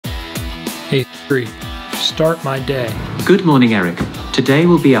Hey Siri, start my day. Good morning, Eric. Today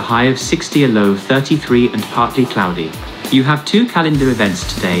will be a high of 60, a low of 33 and partly cloudy. You have 2 calendar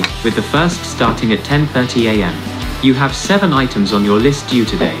events today, with the first starting at 10:30 a.m. You have 7 items on your list due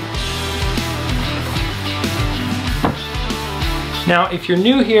today. Now, if you're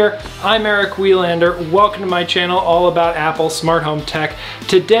new here, I'm Eric Welander. Welcome to my channel all about Apple smart home tech.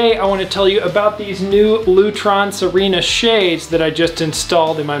 Today, I want to tell you about these new Lutron Serena shades that I just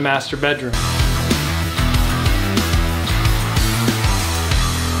installed in my master bedroom.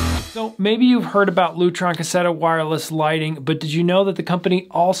 So maybe you've heard about Lutron Caséta wireless lighting, but did you know that the company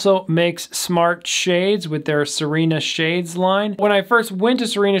also makes smart shades with their Serena Shades line? When I first went to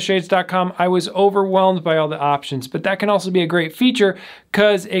serenashades.com, I was overwhelmed by all the options, but that can also be a great feature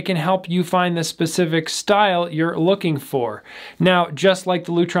because it can help you find the specific style you're looking for. Now, just like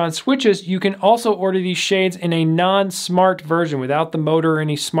the Lutron switches, you can also order these shades in a non-smart version without the motor or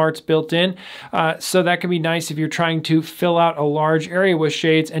any smarts built in. So that can be nice if you're trying to fill out a large area with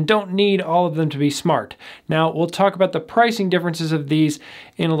shades and don't need all of them to be smart. Now, we'll talk about the pricing differences of these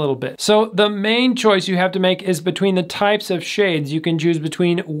in a little bit. So the main choice you have to make is between the types of shades. You can choose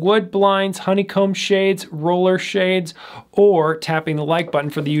between wood blinds, honeycomb shades, roller shades, or tapping the like button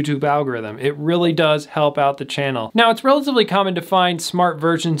for the YouTube algorithm. It really does help out the channel. Now, it's relatively common to find smart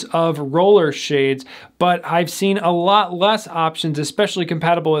versions of roller shades, but I've seen a lot less options, especially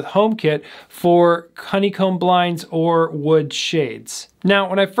compatible with HomeKit, for honeycomb blinds or wood shades. Now,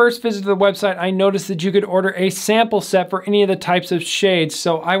 when I first visited the website, I noticed that you could order a sample set for any of the types of shades.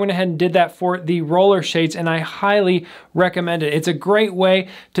 So I went ahead and did that for the roller shades, and I highly recommend it. It's a great way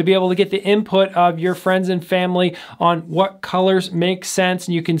to be able to get the input of your friends and family on what colors make sense,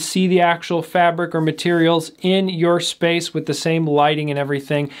 and you can see the actual fabric or materials in your space with the same lighting and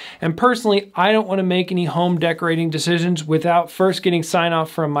everything. And personally, I don't want to make any home decorating decisions without first getting sign off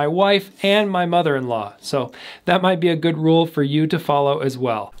from my wife and my mother-in-law. So that might be a good rule for you to follow as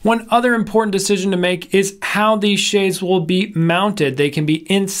well. One other important decision to make is how these shades will be mounted. They can be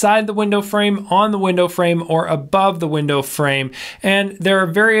inside the window frame, on the window frame, or above the window frame. And there are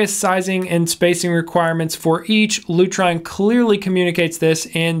various sizing and spacing requirements for each. Lutron clearly communicates this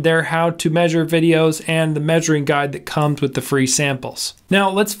in their how to measure videos and the measuring guide that comes with the free samples. Now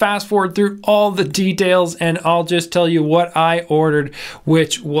let's fast forward through all the details and I'll just tell you what I ordered,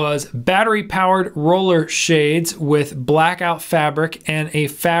 which was battery powered roller shades with blackout fabric and a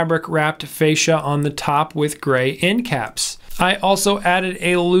fabric wrapped fascia on the top with gray end caps. I also added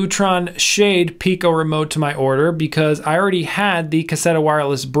a Lutron Shade Pico remote to my order because I already had the Caséta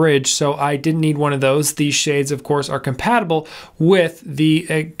wireless bridge, so I didn't need one of those. These shades, of course, are compatible with the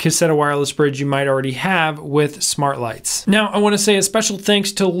Caséta wireless bridge you might already have with smart lights. Now, I want to say a special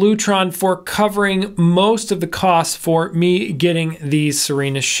thanks to Lutron for covering most of the costs for me getting these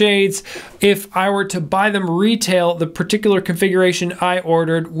Serena shades. If I were to buy them retail, the particular configuration I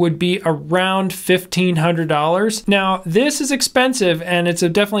ordered would be around $1,500. Now, this is expensive and it's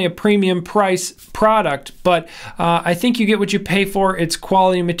definitely a premium price product, but I think you get what you pay for. It's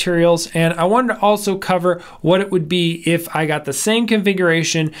quality materials, and I wanted to also cover what it would be if I got the same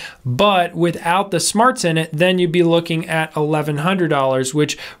configuration but without the smarts in it. Then you'd be looking at $1,100,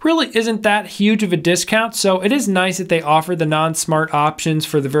 which really isn't that huge of a discount. So it is nice that they offer the non-smart options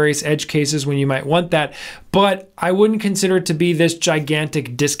for the various edge cases when you might want that, but I wouldn't consider it to be this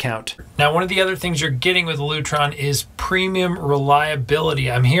gigantic discount. Now, one of the other things you're getting with Lutron is premium reliability.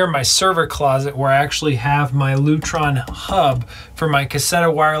 I'm here in my server closet where I actually have my Lutron hub for my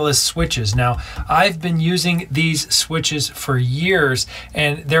Caséta wireless switches. Now, I've been using these switches for years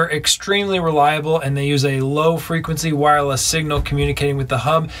and they're extremely reliable, and they use a low frequency wireless signal communicating with the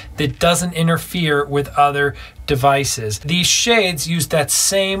hub that doesn't interfere with other devices. These shades use that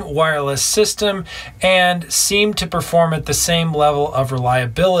same wireless system and seem to perform at the same level of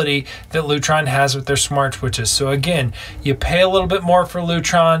reliability that Lutron has with their smart switches. So again, you pay a little bit more for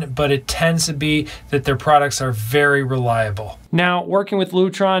Lutron, but it tends to be that their products are very reliable. Now, working with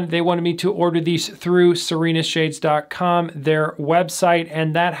Lutron, they wanted me to order these through serenashades.com, their website,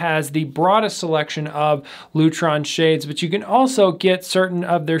 and that has the broadest selection of Lutron shades, but you can also get certain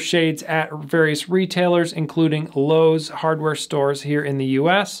of their shades at various retailers, including Lowe's hardware stores here in the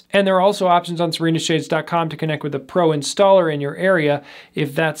US. And there are also options on serenashades.com to connect with a pro installer in your area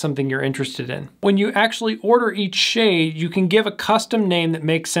if that's something you're interested in. When you actually order each shade, you can give a custom name that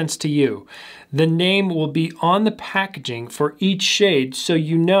makes sense to you. The name will be on the packaging for each shade, so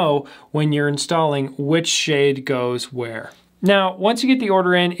you know when you're installing which shade goes where. Now, once you get the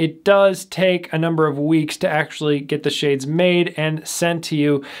order in, it does take a number of weeks to actually get the shades made and sent to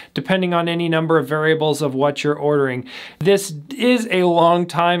you, depending on any number of variables of what you're ordering. This is a long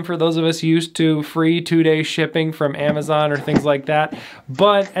time for those of us used to free 2-day shipping from Amazon or things like that,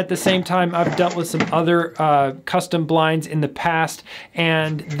 but at the same time, I've dealt with some other custom blinds in the past,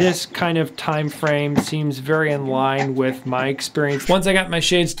 and this kind of time frame seems very in line with my experience. Once I got my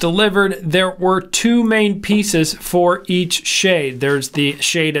shades delivered, there were 2 main pieces for each shade. There's the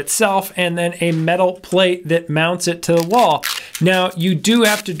shade itself and then a metal plate that mounts it to the wall. Now, you do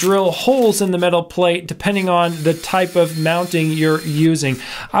have to drill holes in the metal plate depending on the type of mounting you're using.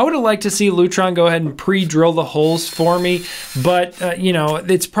 I would have liked to see Lutron go ahead and pre-drill the holes for me, but you know,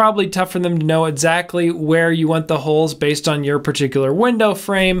 it's probably tough for them to know exactly where you want the holes based on your particular window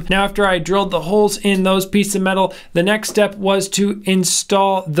frame. Now, after I drilled the holes in those pieces of metal, the next step was to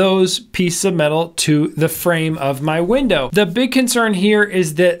install those pieces of metal to the frame of my window. The big concern here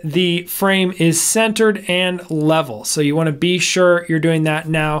is that the frame is centered and level, so you want to be sure you're doing that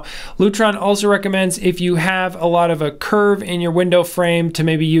now. Lutron also recommends, if you have a lot of a curve in your window frame, to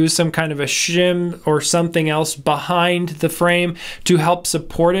maybe use some kind of a shim or something else behind the frame to help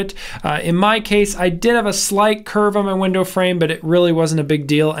support it. In my case, I did have a slight curve on my window frame, but it really wasn't a big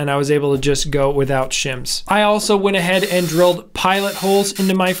deal, and I was able to just go without shims. I also went ahead and drilled pilot holes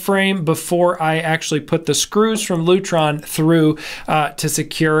into my frame before I actually put the screws from Lutron through to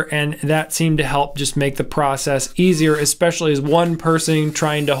secure, and that seemed to help just make the process easier, especially as one person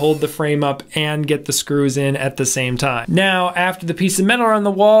trying to hold the frame up and get the screws in at the same time. Now, after the piece of metal are on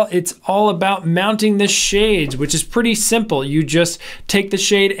the wall, it's all about mounting the shades, which is pretty simple. You just take the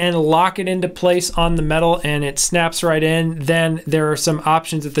shade and lock it into place on the metal and it snaps right in. Then there are some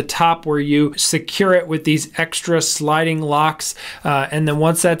options at the top where you secure it with these extra sliding locks, and then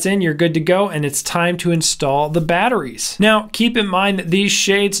once that's in, you're good to go, and it's time to install the batteries. Now, keep in mind that these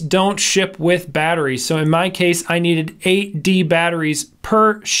shades don't ship with batteries, so in my case, I needed 8 D batteries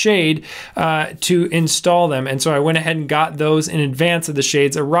per shade to install them, and so I went ahead and got those in advance of the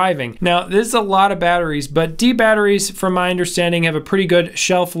shades arriving. Now, this is a lot of batteries, but D batteries, from my understanding, have a pretty good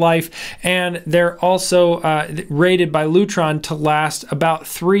shelf life, and they're also rated by Lutron to last about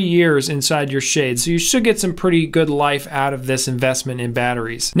 3 years inside your shades, so you should get some pretty good life out of this investment in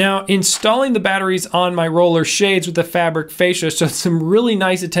batteries. Now, installing the batteries on my roller shades with the fabric fascia showed some really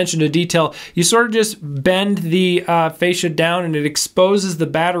nice attention to detail. You sort of just bend the fascia down and it exposes the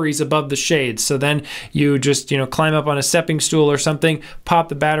batteries above the shades. So then you just, climb up on a stepping stool or something, pop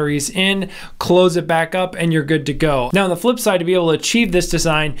the batteries in, close it back up, and you're good to go. Now, on the flip side, to be able to achieve this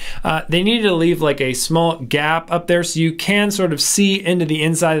design, they needed to leave like a small gap up there so you can sort of see into the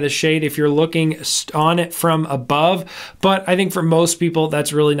inside of the shade if you're looking on it from above. But I think for most people,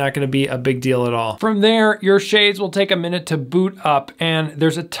 that's really not going to be a big deal at all. From there, your shades will take a minute to boot up, and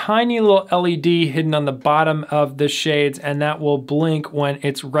there's a tiny little LED hidden on the bottom of the shades, and that will blink when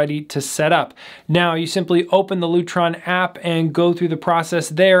it's ready to set up. Now, you simply open the Lutron app and go through the process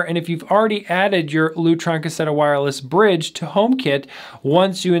there, and if you've already added your Lutron Caséta wireless bridge to HomeKit,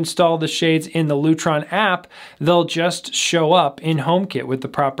 once you install the shades in the Lutron app, they'll just show up in HomeKit with the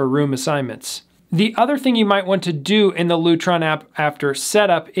proper room assignments. The other thing you might want to do in the Lutron app after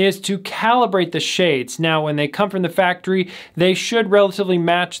setup is to calibrate the shades. Now, when they come from the factory, they should relatively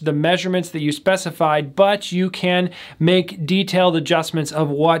match the measurements that you specified, but you can make detailed adjustments of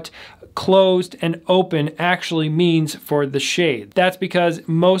what closed and open actually means for the shade. That's because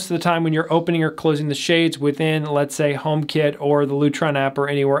most of the time when you're opening or closing the shades within, let's say, HomeKit or the Lutron app or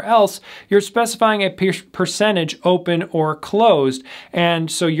anywhere else, you're specifying a percentage open or closed. And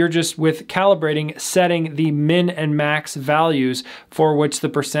so you're just, with calibrating, setting the min and max values for which the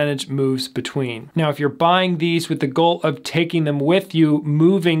percentage moves between. Now, if you're buying these with the goal of taking them with you,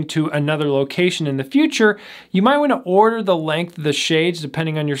 moving to another location in the future, you might want to order the length of the shades,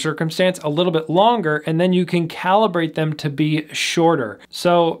 depending on your circumstance, a little bit longer, and then you can calibrate them to be shorter.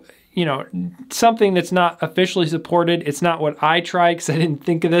 So, something that's not officially supported. It's not what I tried because I didn't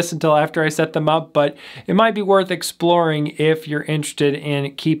think of this until after I set them up, but it might be worth exploring if you're interested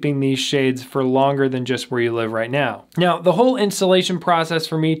in keeping these shades for longer than just where you live right now. Now, the whole installation process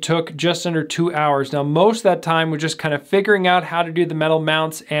for me took just under 2 hours. Now, most of that time was just kind of figuring out how to do the metal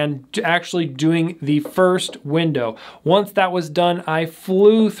mounts and actually doing the first window. Once that was done, I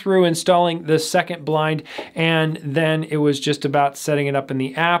flew through installing the second blind, and then it was just about setting it up in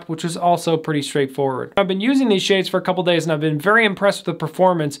the app, which which was also pretty straightforward. I've been using these shades for a couple days and I've been very impressed with the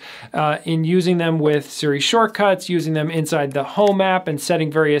performance in using them with Siri shortcuts, using them inside the Home app and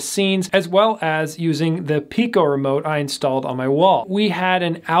setting various scenes, as well as using the Pico remote I installed on my wall. We had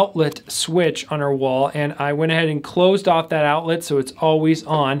an outlet switch on our wall and I went ahead and closed off that outlet so it's always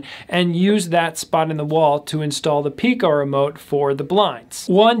on and used that spot in the wall to install the Pico remote for the blinds.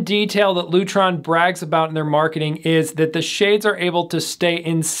 One detail that Lutron brags about in their marketing is that the shades are able to stay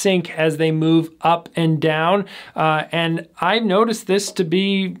in sync as they move up and down, and I've noticed this to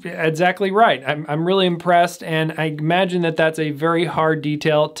be exactly right. I'm really impressed, and I imagine that that's a very hard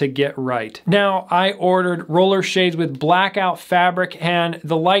detail to get right. Now, I ordered roller shades with blackout fabric, and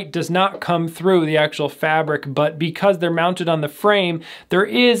the light does not come through the actual fabric, but because they're mounted on the frame, there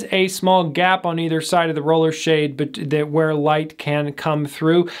is a small gap on either side of the roller shade where light can come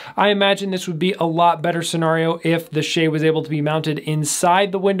through. I imagine this would be a lot better scenario if the shade was able to be mounted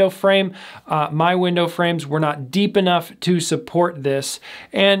inside the window frame. My window frames were not deep enough to support this,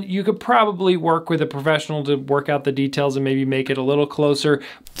 and you could probably work with a professional to work out the details and maybe make it a little closer.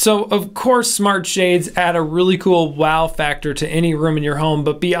 So of course, smart shades add a really cool wow factor to any room in your home,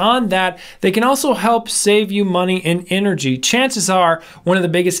 but beyond that, they can also help save you money and energy. Chances are one of the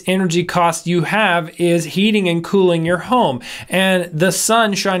biggest energy costs you have is heating and cooling your home, and the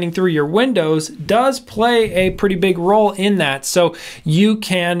sun shining through your windows does play a pretty big role in that. So you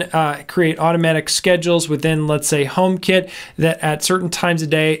can create automatic schedules within, let's say, HomeKit, that at certain times of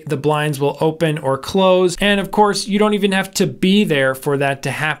day the blinds will open or close, and of course you don't even have to be there for that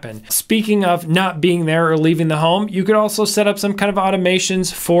to happen. Speaking of not being there or leaving the home, you could also set up some kind of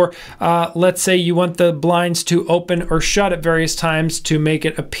automations for let's say you want the blinds to open or shut at various times to make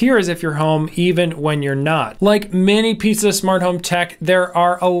it appear as if you're home even when you're not. Like many pieces of smart home tech, there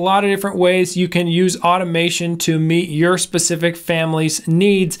are a lot of different ways you can use automation to meet your specific family's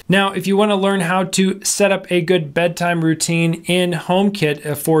needs. Now, if you want to learn how to set up a good bedtime routine in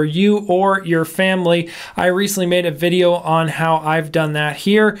HomeKit for you or your family, I recently made a video on how I've done that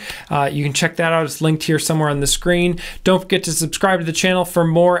here. You can check that out. It's linked here somewhere on the screen. Don't forget to subscribe to the channel for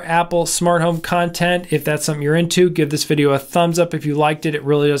more Apple smart home content. If that's something you're into, give this video a thumbs up if you liked it. It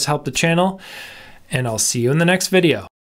really does help the channel. And I'll see you in the next video.